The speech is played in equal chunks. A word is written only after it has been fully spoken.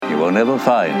You will never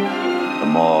find a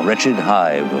more wretched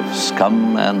hive of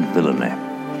scum and villainy.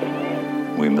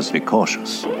 We must be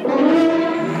cautious.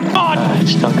 Oh,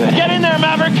 it's no good. Get in there,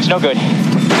 Maverick. It's no good.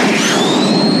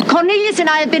 Cornelius and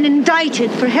I have been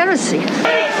indicted for heresy.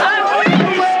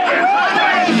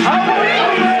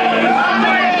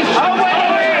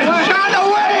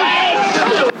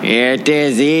 It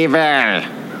is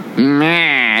evil.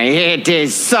 It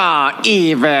is so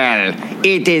evil.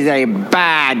 It is a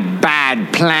bad,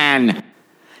 bad plan.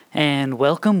 And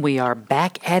welcome. We are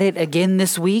back at it again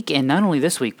this week. And not only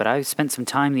this week, but I spent some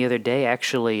time the other day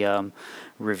actually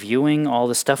reviewing all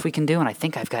the stuff we can do. And I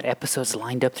think I've got episodes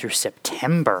lined up through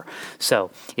September. So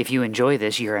if you enjoy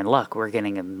this, you're in luck. We're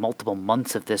getting multiple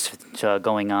months of this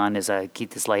going on as I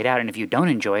keep this laid out. And if you don't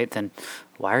enjoy it, then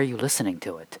why are you listening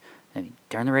to it? I mean,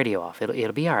 turn the radio off.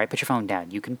 It'll be all right. Put your phone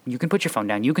down. You can put your phone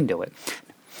down. You can do it.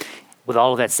 With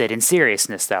all of that said, in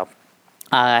seriousness, though,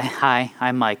 hi,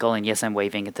 I'm Michael, and yes, I'm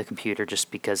waving at the computer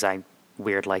just because I'm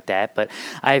weird like that. But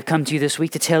I've come to you this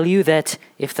week to tell you that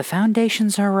if the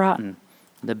foundations are rotten,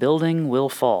 the building will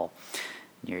fall.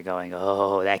 You're going,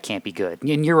 oh, that can't be good.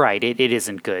 And you're right, it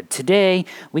isn't good. Today,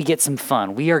 we get some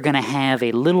fun. We are going to have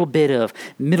a little bit of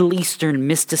Middle Eastern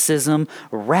mysticism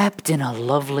wrapped in a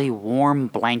lovely warm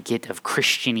blanket of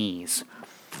Christianese.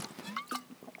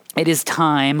 It is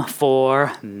time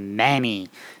for Mani.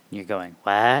 You're going,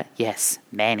 what? Yes,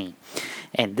 Mani.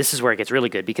 And this is where it gets really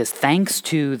good, because thanks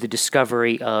to the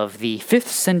discovery of the 5th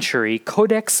century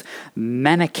Codex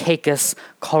Manichaeus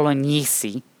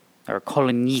Colonici, or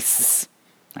Colonicis,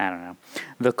 I don't know,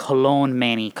 the Cologne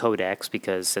Mani Codex,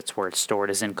 because that's where it's stored,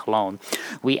 is in Cologne.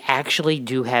 We actually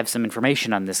do have some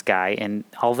information on this guy, and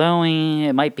although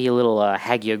it might be a little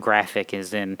hagiographic,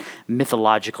 as in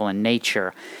mythological in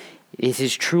nature, it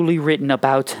is truly written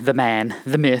about the man,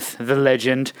 the myth, the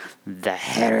legend, the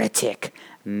heretic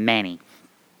Mani.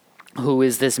 Who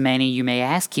is this Mani, you may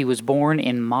ask? He was born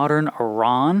in modern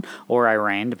Iran, or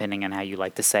Iran, depending on how you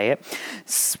like to say it,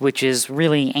 which is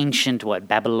really ancient,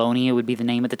 Babylonia would be the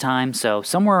name at the time. So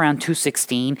somewhere around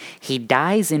 216, he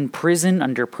dies in prison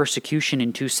under persecution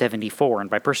in 274. And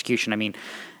by persecution, I mean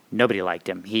nobody liked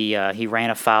him. He ran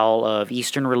afoul of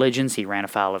Eastern religions. He ran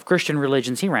afoul of Christian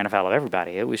religions. He ran afoul of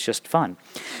everybody. It was just fun.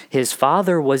 His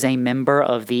father was a member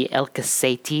of the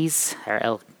Elcacetes,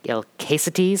 or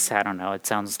Elcacetes. I don't know. It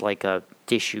sounds like a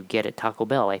dish you get at Taco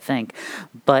Bell, I think.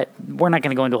 But we're not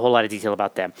going to go into a whole lot of detail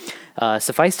about them.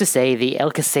 Suffice to say, the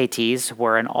Elcacetes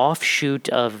were an offshoot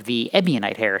of the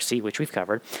Ebionite heresy, which we've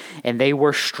covered, and they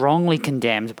were strongly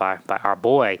condemned by our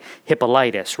boy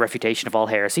Hippolytus, Refutation of All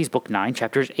Heresies, Book 9,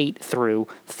 chapters 8 through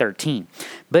 13.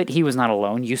 But he was not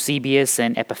alone. Eusebius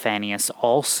and Epiphanius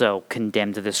also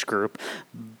condemned this group.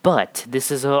 But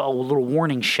this is a little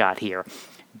warning shot here,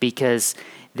 because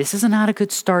this is not a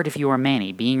good start if you are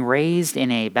Mani. Being raised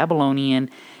in a Babylonian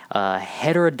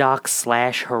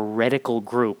heterodox/heretical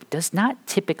group does not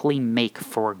typically make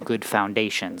for good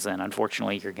foundations, and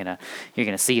unfortunately, you're gonna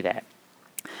see that.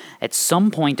 At some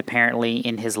point, apparently,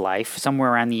 in his life,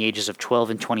 somewhere around the ages of 12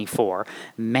 and 24,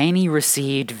 Mani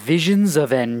received visions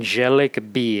of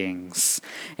angelic beings,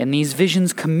 and these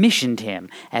visions commissioned him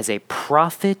as a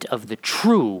prophet of the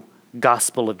true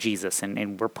gospel of Jesus,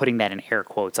 and we're putting that in air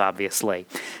quotes, obviously.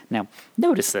 Now,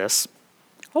 notice this.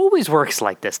 Always works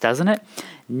like this, doesn't it?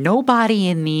 Nobody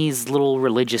in these little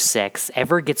religious sects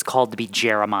ever gets called to be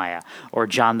Jeremiah or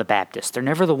John the Baptist. They're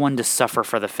never the one to suffer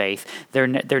for the faith. They're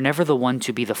never the one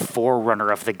to be the forerunner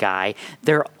of the guy.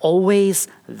 They're always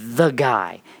the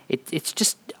guy. It's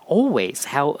just always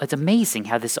it's amazing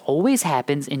how this always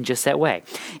happens in just that way.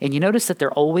 And you notice that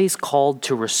they're always called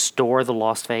to restore the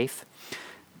lost faith.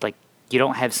 You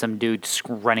don't have some dude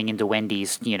running into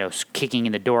Wendy's, kicking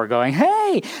in the door going,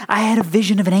 hey, I had a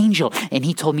vision of an angel, and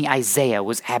he told me Isaiah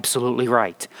was absolutely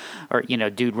right. Or,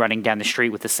 dude running down the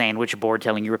street with a sandwich board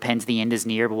telling you repent, the end is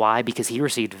near. Why? Because he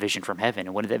received a vision from heaven.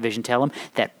 And what did that vision tell him?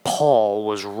 That Paul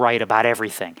was right about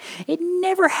everything. It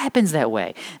never happens that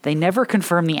way. They never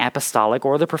confirm the apostolic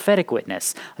or the prophetic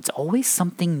witness. It's always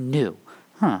something new.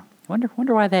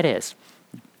 Wonder why that is.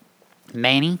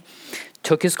 Mani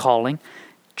took his calling,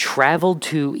 traveled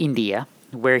to India,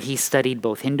 where he studied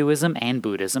both Hinduism and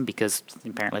Buddhism, because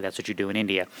apparently that's what you do in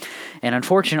India. And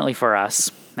unfortunately for us,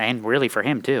 and really for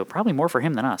him too, probably more for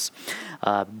him than us,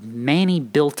 Mani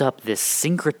built up this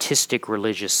syncretistic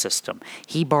religious system.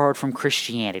 He borrowed from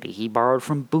Christianity. He borrowed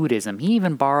from Buddhism. He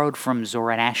even borrowed from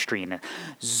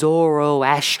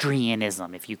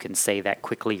Zoroastrianism. If you can say that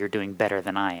quickly, you're doing better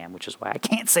than I am, which is why I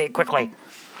can't say it quickly.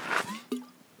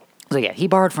 So yeah, he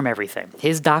borrowed from everything.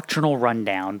 His doctrinal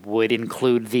rundown would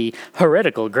include the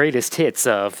heretical greatest hits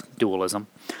of dualism,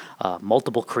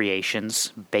 multiple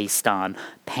creations based on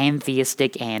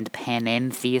pantheistic and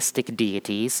panentheistic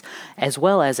deities, as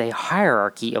well as a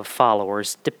hierarchy of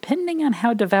followers depending on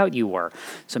how devout you were.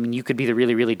 So, I mean, you could be the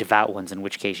really, really devout ones, in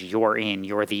which case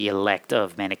you're the elect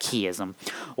of Manichaeism,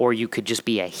 or you could just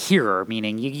be a hearer,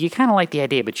 meaning you kind of like the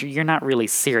idea, but you're not really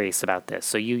serious about this.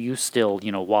 So you still,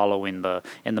 wallow in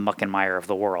the muck and mire of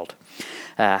the world.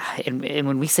 And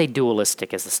when we say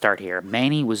dualistic as the start here,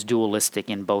 Mani was dualistic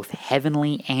in both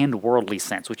heavenly and worldly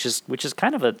sense, which is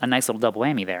kind of a nice little double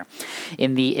whammy there.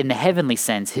 In the heavenly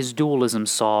sense, his dualism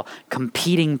saw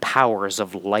competing powers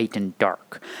of light and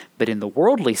dark. But in the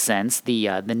worldly sense,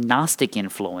 the Gnostic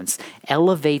influence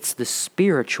elevates the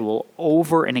spiritual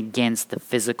over and against the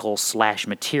physical /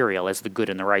 material as the good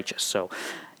and the righteous. So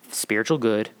spiritual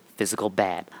good, physical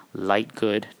bad, light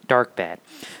good, dark bad.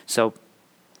 So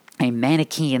a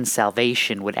Manichaean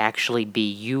salvation would actually be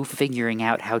you figuring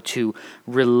out how to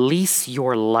release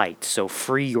your light, so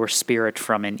free your spirit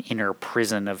from an inner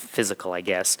prison of physical, I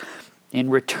guess,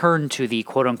 and return to the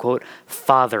quote-unquote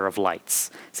Father of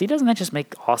Lights. See, doesn't that just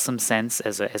make awesome sense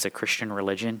as a Christian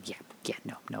religion?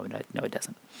 No, it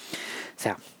doesn't.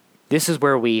 So, this is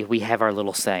where we have our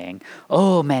little saying,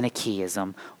 "Oh,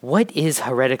 Manichaeism, what is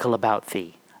heretical about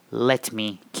thee? Let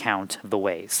me count the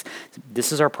ways."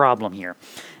 This is our problem here.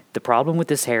 The problem with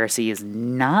this heresy is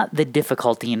not the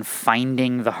difficulty in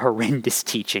finding the horrendous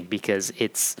teaching because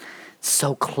it's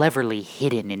so cleverly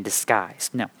hidden in disguise.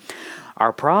 No.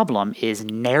 Our problem is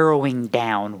narrowing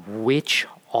down which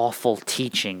awful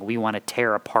teaching we want to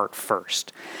tear apart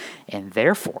first. And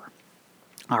therefore,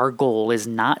 our goal is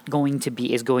going to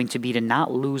be to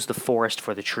not lose the forest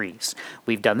for the trees.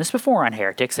 We've done this before on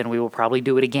heretics, and we will probably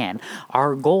do it again.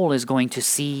 Our goal is going to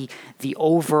seeing the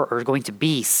overarching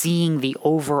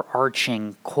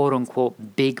quote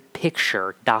unquote big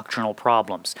picture doctrinal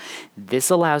problems. This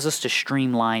allows us to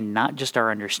streamline not just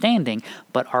our understanding,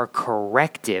 but our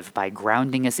corrective by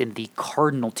grounding us in the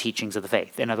cardinal teachings of the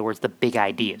faith. In other words, the big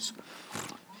ideas.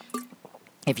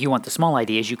 If you want the small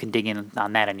ideas, you can dig in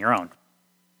on that on your own.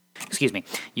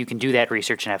 You can do that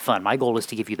research and have fun. My goal is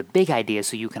to give you the big ideas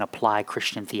so you can apply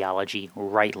Christian theology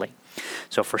rightly.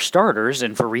 So for starters,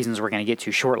 and for reasons we're going to get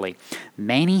to shortly,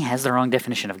 Mani has the wrong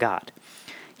definition of God.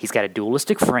 He's got a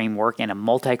dualistic framework and a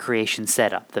multi-creation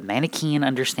setup. The Manichaean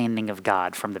understanding of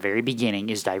God from the very beginning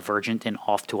is divergent and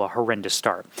off to a horrendous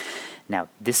start. Now,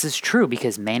 this is true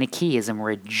because Manichaeism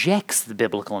rejects the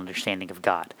biblical understanding of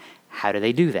God. How do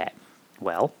they do that?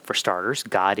 Well, for starters,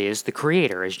 God is the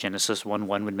creator, as Genesis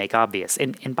 1:1 would make obvious.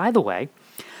 And by the way,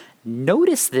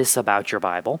 notice this about your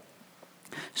Bible.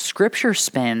 Scripture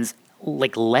spends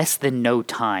less than no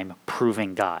time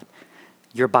proving God.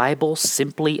 Your Bible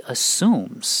simply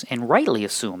assumes, and rightly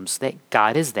assumes, that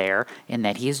God is there and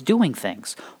that he is doing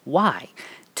things. Why?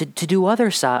 To do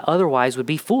otherwise would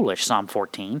be foolish, Psalm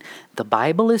 14. The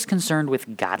Bible is concerned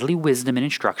with godly wisdom and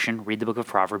instruction. Read the book of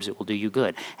Proverbs, it will do you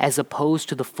good, as opposed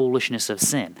to the foolishness of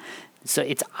sin. So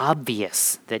it's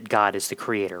obvious that God is the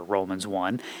creator, Romans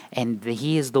 1, and that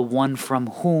he is the one from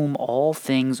whom all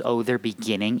things owe their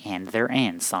beginning and their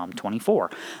end, Psalm 24.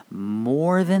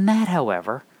 More than that,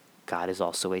 however, God is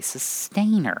also a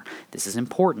sustainer. This is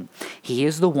important. He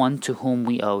is the one to whom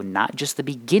we owe not just the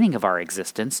beginning of our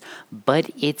existence, but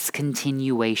its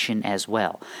continuation as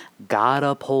well. God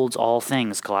upholds all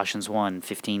things, Colossians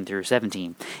 1:15 through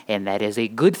 17, and that is a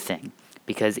good thing,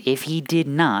 because if he did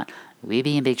not, we'd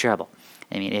be in big trouble.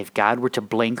 I mean, if God were to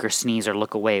blink or sneeze or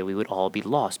look away, we would all be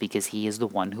lost, because he is the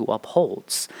one who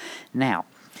upholds. Now,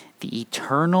 the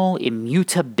eternal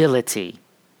immutability,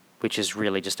 which is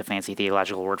really just a fancy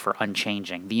theological word for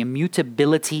unchanging. The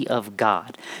immutability of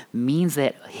God means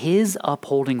that his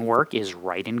upholding work is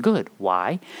right and good.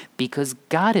 Why? Because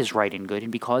God is right and good,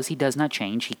 and because he does not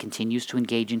change, he continues to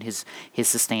engage in his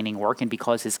sustaining work, and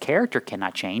because his character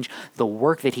cannot change, the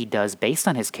work that he does based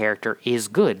on his character is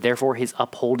good. Therefore, his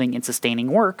upholding and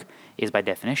sustaining work is, by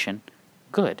definition,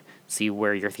 good. See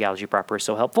where your theology proper is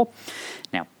so helpful?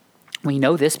 Now, we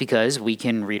know this because we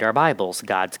can read our Bibles.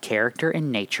 God's character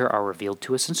and nature are revealed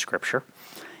to us in Scripture,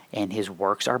 and his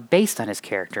works are based on his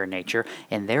character and nature,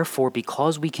 and therefore,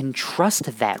 because we can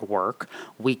trust that work,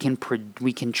 we can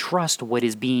trust what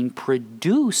is being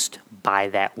produced by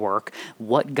that work,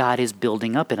 what God is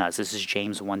building up in us. This is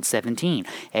James 1:17.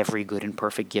 Every good and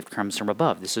perfect gift comes from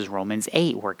above. This is Romans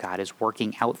 8, where God is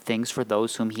working out things for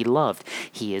those whom he loved.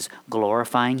 He is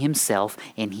glorifying himself,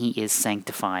 and he is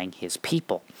sanctifying his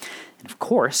people. And of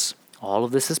course, all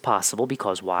of this is possible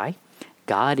because why?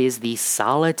 God is the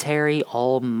solitary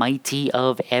almighty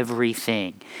of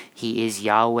everything. He is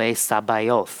Yahweh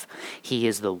Sabaoth. He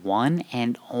is the one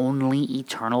and only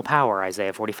eternal power,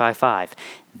 Isaiah 45:5.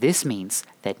 This means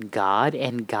that God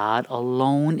and God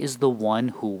alone is the one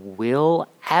who will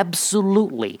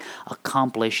absolutely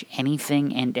accomplish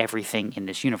anything and everything in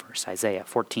this universe. Isaiah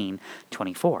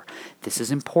 14:24. This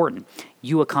is important.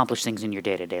 You accomplish things in your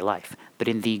day-to-day life, but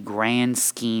in the grand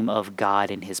scheme of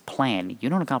God and his plan, you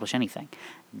don't accomplish anything.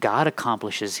 God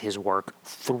accomplishes his work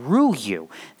through you.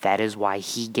 That is why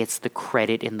he gets the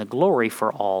credit and the glory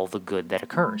for all the good that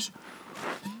occurs.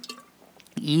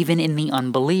 Even in the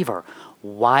unbeliever,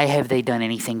 why have they done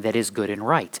anything that is good and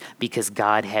right? Because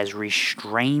God has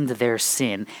restrained their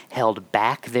sin, held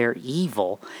back their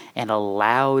evil, and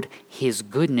allowed his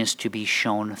goodness to be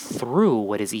shown through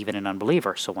what is even an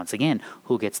unbeliever. So once again,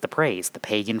 who gets the praise? The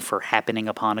pagan for happening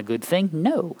upon a good thing?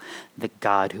 No, the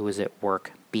God who is at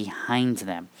work behind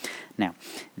them. Now,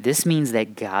 this means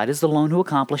that God is the one who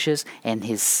accomplishes, and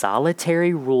his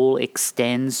solitary rule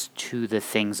extends to the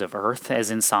things of earth,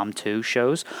 as in Psalm 2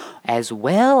 shows, as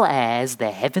well as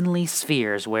the heavenly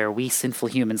spheres, where we sinful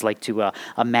humans like to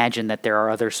imagine that there are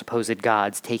other supposed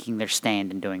gods taking their stand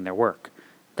and doing their work.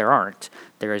 There aren't.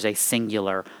 There is a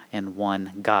singular and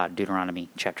one God, Deuteronomy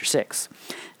chapter 6.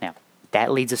 Now,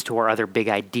 that leads us to our other big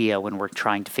idea when we're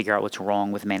trying to figure out what's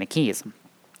wrong with Manichaeism.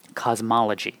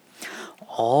 Cosmology.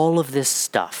 All of this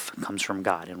stuff comes from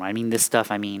God. And when I mean this stuff,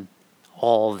 I mean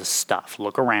all the stuff.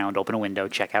 Look around, open a window,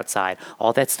 check outside.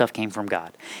 All that stuff came from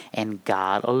God. And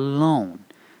God alone.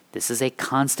 This is a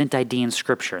constant idea in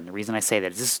Scripture. And the reason I say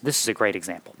that is this is a great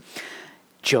example.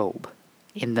 Job,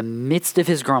 in the midst of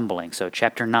his grumbling, so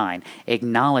chapter 9,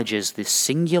 acknowledges the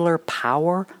singular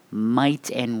power,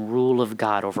 might, and rule of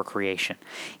God over creation.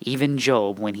 Even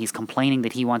Job, when he's complaining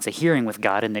that he wants a hearing with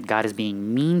God and that God is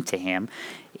being mean to him,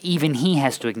 even he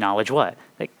has to acknowledge what?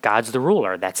 That God's the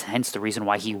ruler. That's hence the reason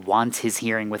why he wants his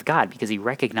hearing with God, because he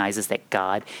recognizes that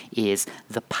God is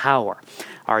the power.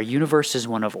 Our universe is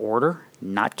one of order,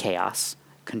 not chaos,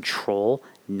 control,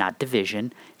 not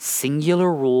division,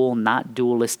 singular rule, not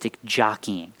dualistic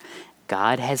jockeying.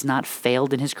 God has not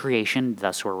failed in his creation,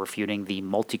 thus we're refuting the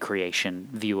multi-creation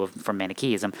view from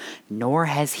Manichaeism, nor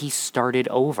has he started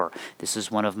over. This is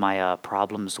one of my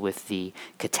problems with the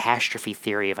catastrophe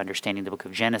theory of understanding the book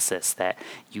of Genesis, that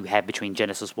you have between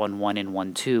Genesis 1:1 and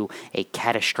 1:2 a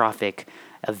catastrophic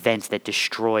event that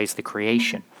destroys the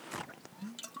creation.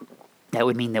 That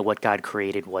would mean that what God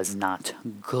created was not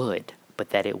good, but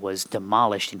that it was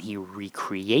demolished and he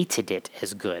recreated it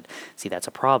as good. See, that's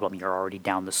a problem. You're already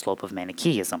down the slope of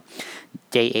Manichaeism.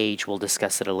 Day-age, we'll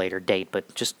discuss at a later date,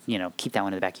 but just, keep that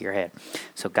one in the back of your head.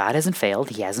 So God hasn't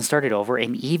failed. He hasn't started over.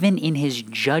 And even in his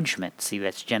judgment, see,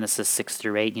 that's Genesis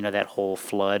 6-8, that whole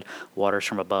flood, waters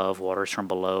from above, waters from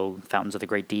below, fountains of the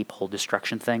great deep, whole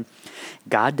destruction thing.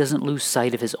 God doesn't lose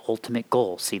sight of his ultimate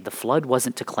goal. See, the flood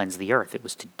wasn't to cleanse the earth. It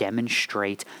was to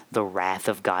demonstrate the wrath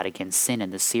of God against sin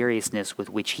and the seriousness with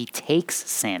which he takes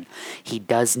sin. He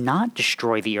does not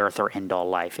destroy the earth or end all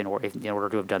life. In order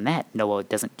to have done that, Noah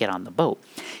doesn't get on the boat.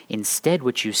 Instead,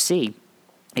 what you see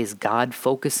is God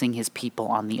focusing his people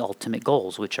on the ultimate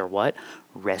goals, which are what?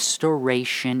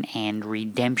 Restoration and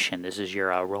redemption. This is your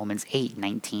Romans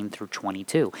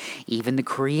 8:19-22. Even the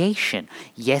creation,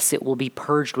 yes, it will be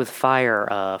purged with fire.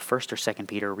 1st or 2nd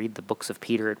Peter, read the books of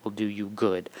Peter, it will do you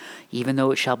good. Even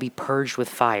though it shall be purged with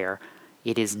fire,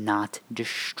 it is not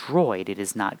destroyed, it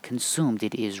is not consumed,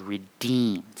 it is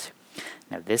redeemed.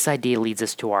 Now, this idea leads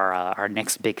us to our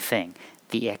next big thing,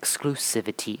 the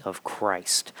exclusivity of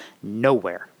Christ.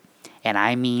 Nowhere, and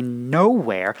I mean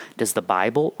nowhere, does the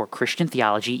Bible or Christian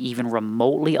theology even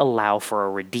remotely allow for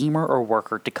a redeemer or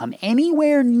worker to come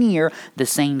anywhere near the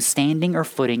same standing or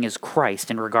footing as Christ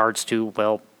in regards to,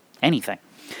 well, anything.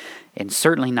 And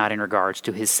certainly not in regards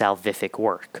to his salvific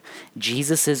work.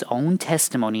 Jesus' own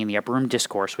testimony in the Upper Room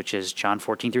Discourse, which is John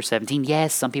 14-17.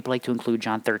 Yes, some people like to include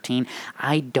John 13.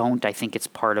 I don't. I think it's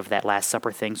part of that Last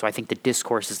Supper thing, so I think the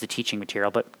discourse is the teaching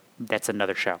material, but that's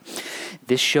another show.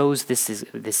 This shows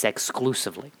this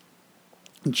exclusively.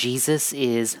 Jesus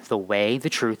is the way, the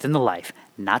truth, and the life.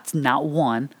 No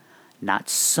one, not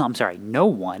someone,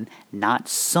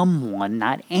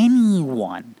 not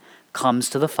anyone comes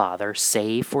to the Father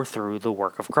save for through the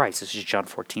work of Christ. This is John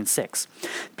 14:6.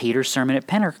 Peter's sermon at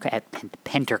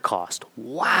Pentecost.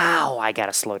 Wow, I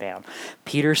gotta slow down.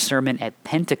 Peter's sermon at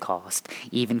Pentecost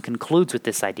even concludes with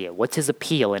this idea. What's his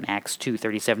appeal in Acts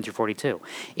 2:37-42?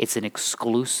 It's an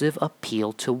exclusive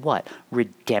appeal to what?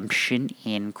 Redemption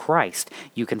in Christ.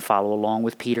 You can follow along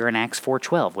with Peter in Acts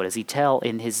 4:12. What does he tell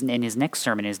in his next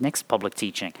sermon, his next public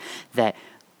teaching? That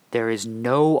There is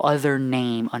no other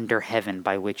name under heaven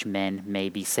by which men may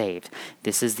be saved.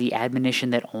 This is the admonition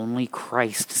that only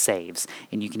Christ saves.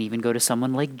 And you can even go to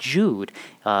someone like Jude,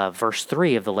 verse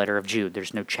 3 of the letter of Jude.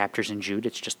 There's no chapters in Jude.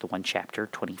 It's just the one chapter,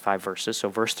 25 verses. So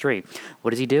verse 3,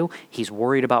 what does he do? He's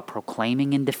worried about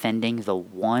proclaiming and defending the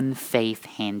one faith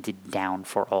handed down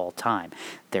for all time.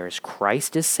 There is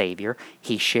Christ as Savior.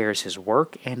 He shares his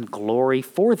work and glory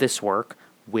for this work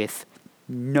with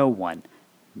no one.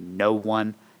 No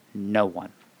one. No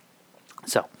one.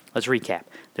 So, let's recap.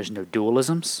 There's no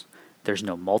dualisms. There's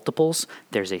no multiples.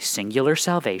 There's a singular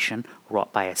salvation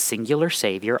wrought by a singular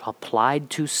Savior applied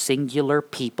to singular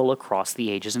people across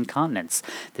the ages and continents.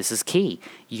 This is key.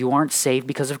 You aren't saved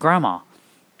because of grandma.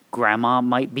 Grandma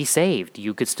might be saved.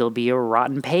 You could still be a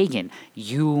rotten pagan.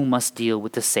 You must deal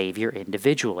with the Savior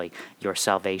individually. Your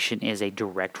salvation is a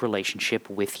direct relationship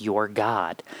with your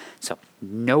God. So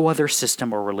no other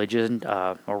system or religion,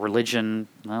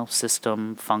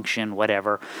 system, function,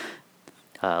 whatever,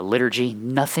 liturgy,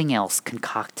 nothing else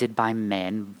concocted by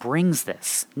men brings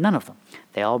this. None of them.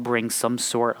 They all bring some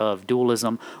sort of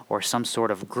dualism or some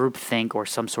sort of groupthink or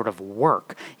some sort of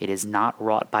work. It is not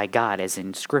wrought by God as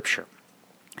in Scripture.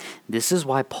 This is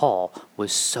why Paul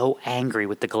was so angry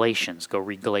with the Galatians. Go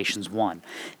read Galatians 1.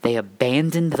 They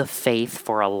abandoned the faith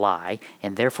for a lie,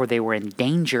 and therefore they were in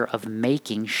danger of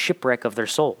making shipwreck of their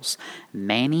souls.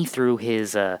 Manny, through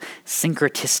his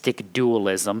syncretistic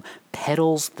dualism,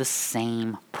 peddles the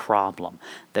same problem.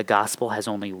 The gospel has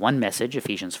only one message,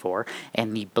 Ephesians 4,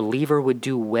 and the believer would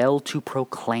do well to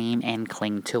proclaim and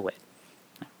cling to it.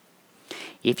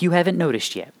 If you haven't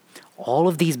noticed yet, all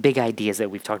of these big ideas that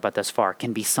we've talked about thus far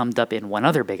can be summed up in one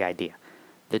other big idea,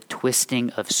 the twisting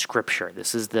of Scripture.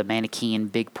 This is the Manichaean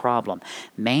big problem.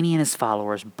 Manny and his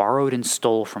followers borrowed and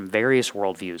stole from various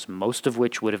worldviews, most of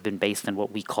which would have been based on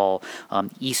what we call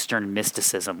Eastern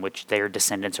mysticism, which their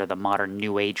descendants are the modern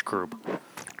New Age group.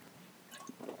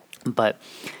 But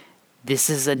this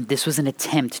was an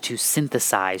attempt to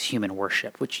synthesize human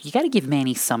worship, which you got to give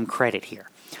Manny some credit here.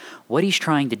 What he's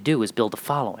trying to do is build a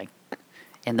following.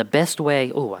 And the best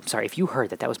way, I'm sorry, if you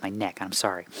heard that was my neck, I'm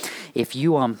sorry. If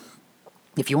you want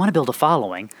to build a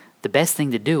following, the best thing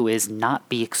to do is not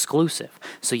be exclusive.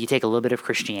 So you take a little bit of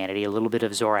Christianity, a little bit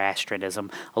of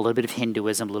Zoroastrianism, a little bit of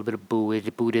Hinduism, a little bit of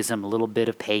Buddhism, a little bit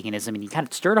of paganism, and you kind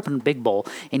of stir it up in a big bowl,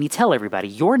 and you tell everybody,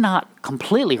 you're not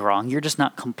completely wrong, you're just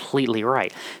not completely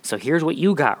right. So here's what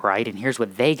you got right, and here's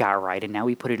what they got right, and now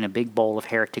we put it in a big bowl of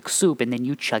heretic soup, and then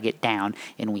you chug it down,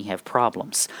 and we have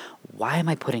problems. Why am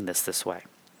I putting this way?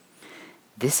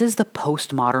 This is the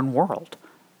postmodern world.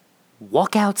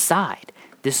 Walk outside.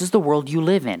 This is the world you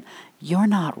live in. You're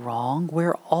not wrong.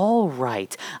 We're all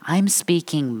right. I'm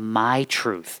speaking my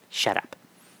truth. Shut up.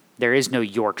 There is no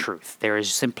your truth. There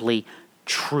is simply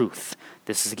truth.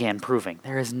 This is again proving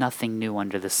there is nothing new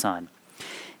under the sun.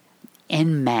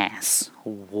 En masse,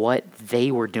 what they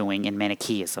were doing in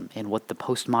Manichaeism and what the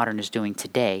postmodern is doing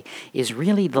today is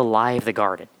really the lie of the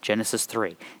garden. Genesis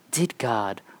 3. Did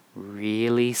God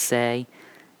really say?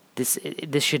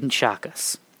 This shouldn't shock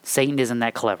us. Satan isn't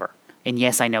that clever. And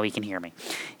yes, I know he can hear me.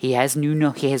 He has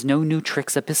no new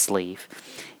tricks up his sleeve.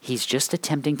 He's just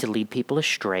attempting to lead people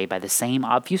astray by the same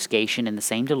obfuscation and the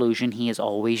same delusion he has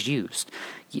always used.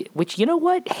 Which, you know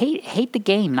what? Hate the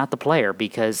game, not the player,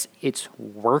 because it's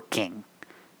working.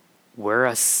 We're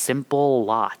a simple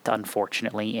lot,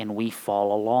 unfortunately, and we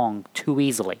fall along too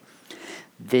easily.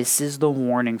 This is the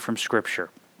warning from Scripture.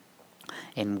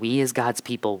 And we as God's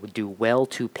people would do well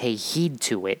to pay heed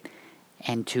to it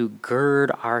and to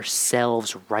gird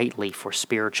ourselves rightly for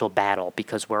spiritual battle,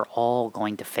 because we're all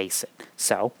going to face it.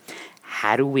 So,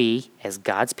 how do we, as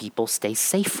God's people, stay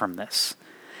safe from this?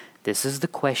 This is the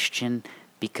question,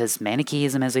 because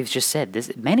Manichaeism, as I've just said,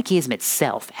 Manichaeism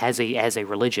itself, as a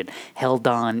religion, held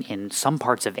on in some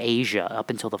parts of Asia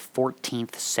up until the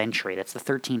 14th century. That's the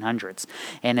 1300s.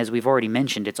 And as we've already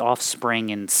mentioned, its offspring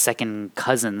and second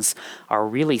cousins are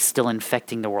really still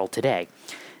infecting the world today.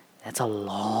 That's a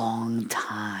long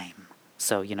time.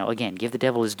 So, again, give the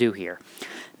devil his due here.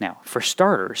 Now, for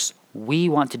starters, we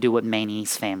want to do what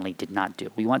Manny's family did not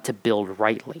do. We want to build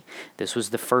rightly. This was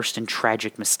the first and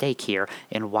tragic mistake here,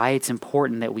 and why it's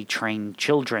important that we train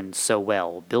children so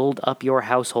well. Build up your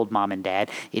household, Mom and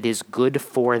Dad. It is good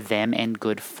for them and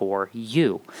good for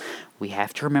you. We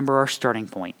have to remember our starting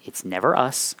point. It's never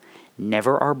us,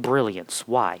 never our brilliance.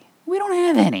 Why? We don't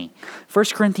have any. 1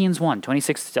 Corinthians 1,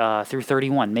 26 through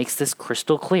 31 makes this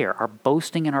crystal clear. Our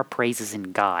boasting and our praise is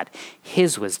in God,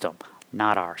 His wisdom,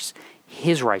 not ours.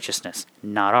 His righteousness,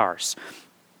 not ours.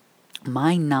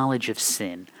 My knowledge of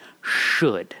sin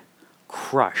should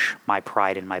crush my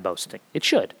pride and my boasting. It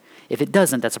should. If it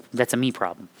doesn't, that's a me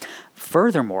problem.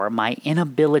 Furthermore, my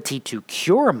inability to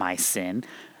cure my sin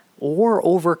or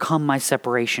overcome my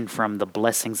separation from the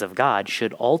blessings of God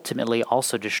should ultimately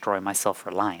also destroy my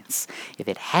self-reliance. If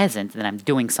it hasn't, then I'm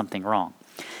doing something wrong.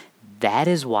 That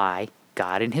is why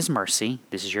God in his mercy,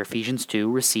 this is your Ephesians 2,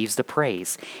 receives the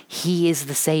praise. He is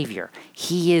the Savior.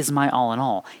 He is my all in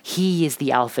all. He is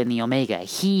the Alpha and the Omega.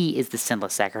 He is the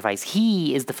sinless sacrifice.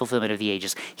 He is the fulfillment of the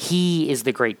ages. He is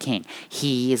the great King.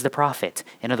 He is the prophet.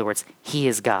 In other words, he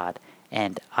is God,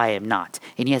 and I am not.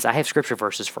 And yes, I have scripture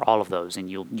verses for all of those,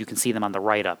 and you can see them on the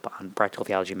write-up on Practical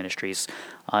Theology Ministries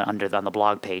on the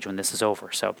blog page when this is over.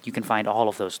 So you can find all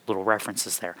of those little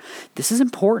references there. This is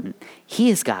important. He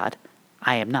is God.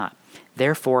 I am not.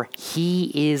 Therefore,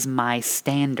 he is my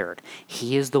standard.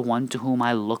 He is the one to whom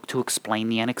I look to explain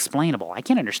the unexplainable. I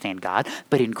can't understand God,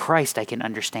 but in Christ I can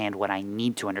understand what I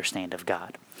need to understand of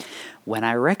God. When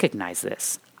I recognize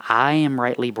this, I am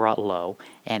rightly brought low,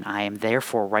 and I am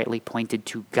therefore rightly pointed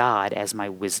to God as my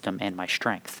wisdom and my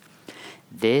strength.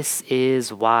 This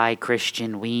is why,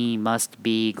 Christian, we must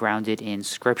be grounded in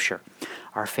Scripture.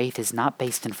 Our faith is not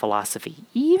based in philosophy,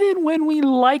 even when we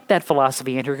like that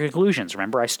philosophy and her conclusions.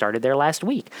 Remember, I started there last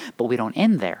week, but we don't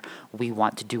end there. We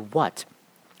want to do what?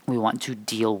 We want to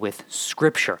deal with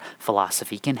Scripture.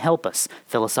 Philosophy can help us.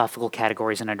 Philosophical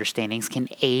categories and understandings can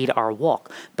aid our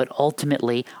walk. But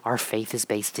ultimately, our faith is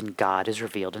based in God as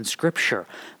revealed in Scripture.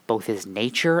 Both his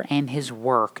nature and his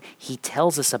work he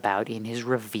tells us about in his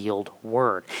revealed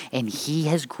word. And he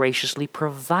has graciously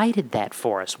provided that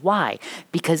for us. Why?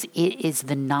 Because it is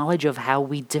the knowledge of how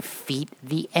we defeat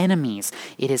the enemies.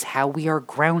 It is how we are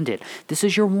grounded. This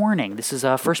is your warning. This is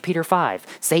 1 Peter 5.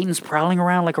 Satan's prowling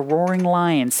around like a roaring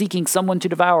lion, seeking someone to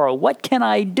devour. What can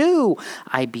I do?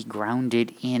 I be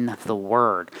grounded in the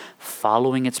word,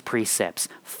 following its precepts,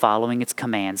 following its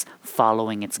commands,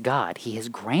 following its God. He has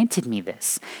granted me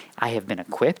this. I have been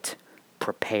equipped,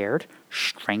 prepared,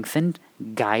 strengthened,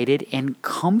 guided, and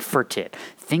comforted.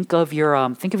 Think of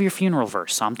your funeral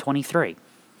verse, Psalm 23.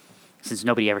 Since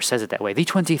nobody ever says it that way, the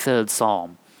 23rd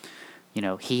Psalm. You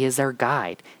know, he is our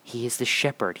guide. He is the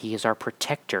shepherd. He is our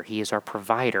protector. He is our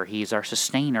provider. He is our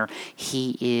sustainer.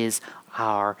 He is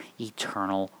our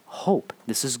eternal hope.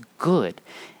 This is good.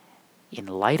 In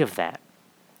light of that,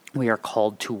 we are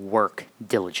called to work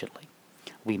diligently.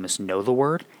 We must know the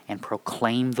word and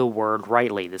proclaim the word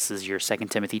rightly. This is your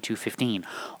 2 Timothy 2:15.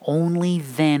 Only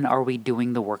then are we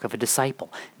doing the work of a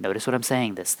disciple. Notice what I'm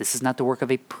saying this. This is not the work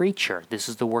of a preacher. This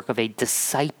is the work of a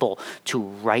disciple to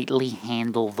rightly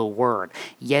handle the word.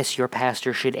 Yes, your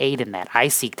pastor should aid in that. I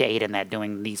seek to aid in that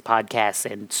doing these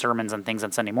podcasts and sermons and things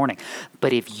on Sunday morning.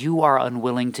 But if you are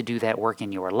unwilling to do that work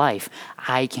in your life,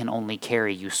 I can only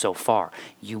carry you so far.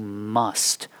 You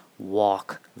must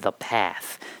walk the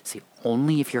path. See,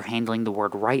 only if you're handling the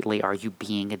word rightly are you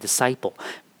being a disciple,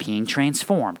 being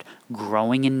transformed,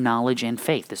 growing in knowledge and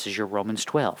faith. This is your Romans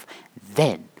 12.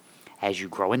 Then, as you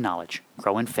grow in knowledge,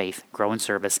 grow in faith, grow in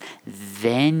service,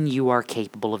 then you are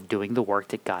capable of doing the work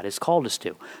that God has called us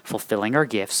to, fulfilling our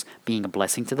gifts, being a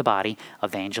blessing to the body,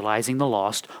 evangelizing the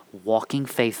lost, walking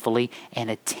faithfully,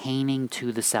 and attaining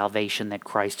to the salvation that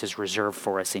Christ has reserved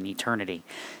for us in eternity.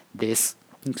 This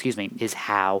is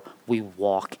how we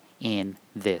walk in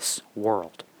this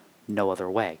world. No other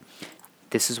way.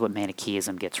 This is what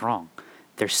Manichaeism gets wrong.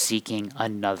 They're seeking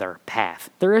another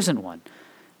path. There isn't one.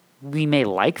 We may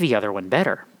like the other one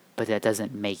better, but that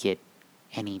doesn't make it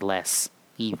any less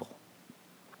evil.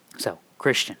 So,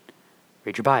 Christian,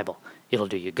 read your Bible. It'll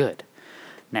do you good.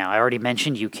 Now, I already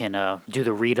mentioned you can do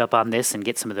the read-up on this and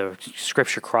get some of the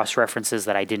scripture cross-references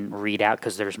that I didn't read out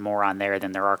because there's more on there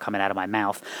than there are coming out of my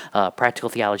mouth.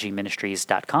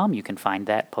 PracticalTheologyMinistries.com. You can find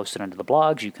that posted under the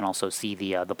blogs. You can also see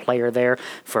the player there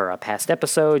for past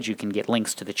episodes. You can get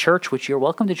links to the church, which you're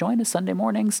welcome to join us Sunday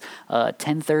mornings,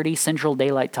 10:30 Central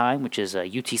Daylight Time, which is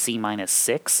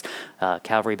UTC-6,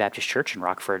 Calvary Baptist Church in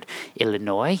Rockford,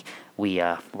 Illinois.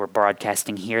 We're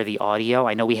broadcasting here the audio.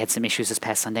 I know we had some issues this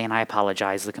past Sunday, and I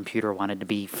apologize. The computer wanted to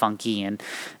be funky, and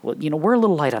we're a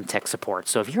little light on tech support.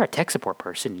 So if you're a tech support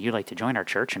person and you'd like to join our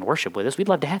church and worship with us, we'd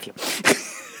love to have you.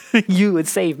 You would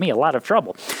save me a lot of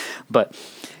trouble. But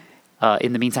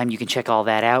in the meantime, you can check all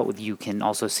that out. You can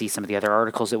also see some of the other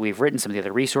articles that we've written, some of the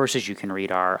other resources. You can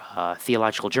read our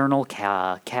theological journal,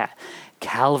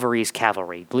 Calvary's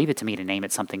Cavalry. Leave it to me to name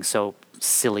it something so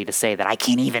silly to say that I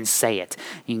can't even say it.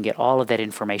 You can get all of that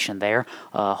information there.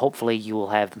 Hopefully you will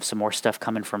have some more stuff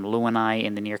coming from Lou and I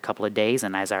in the near couple of days.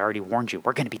 And as I already warned you,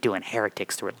 we're going to be doing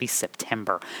heretics through at least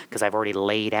September because I've already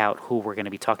laid out who we're going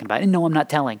to be talking about. And no, I'm not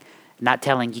telling.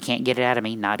 You can't get it out of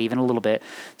me, not even a little bit.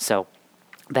 So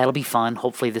That'll be fun.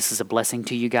 Hopefully this is a blessing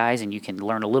to you guys and you can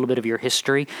learn a little bit of your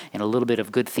history and a little bit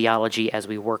of good theology as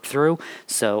we work through.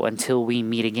 So until we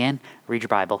meet again, read your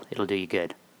Bible. It'll do you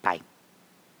good. Bye.